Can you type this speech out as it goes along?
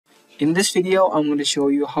In this video, I'm going to show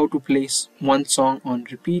you how to place one song on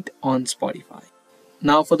repeat on Spotify.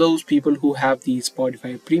 Now for those people who have the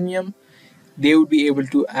Spotify Premium, they would be able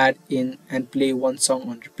to add in and play one song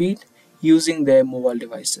on repeat using their mobile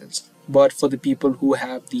devices. But for the people who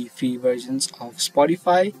have the free versions of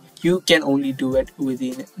Spotify, you can only do it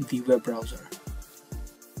within the web browser.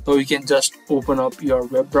 So you can just open up your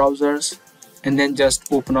web browsers and then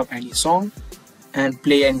just open up any song and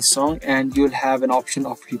play any song, and you'll have an option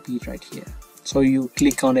of repeat right here. So you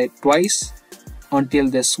click on it twice until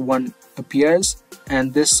this one appears,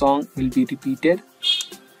 and this song will be repeated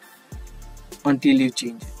until you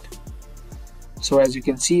change it. So as you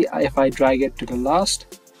can see, if I drag it to the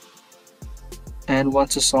last, and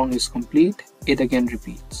once a song is complete, it again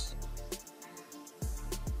repeats.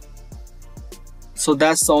 So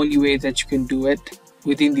that's the only way that you can do it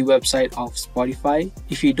within the website of Spotify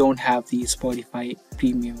if you don't have the Spotify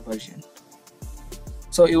Premium version.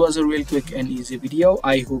 So it was a real quick and easy video.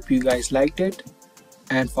 I hope you guys liked it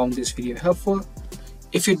and found this video helpful.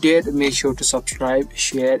 If you did, make sure to subscribe,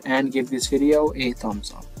 share, and give this video a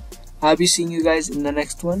thumbs up. I'll be seeing you guys in the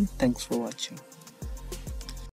next one. Thanks for watching.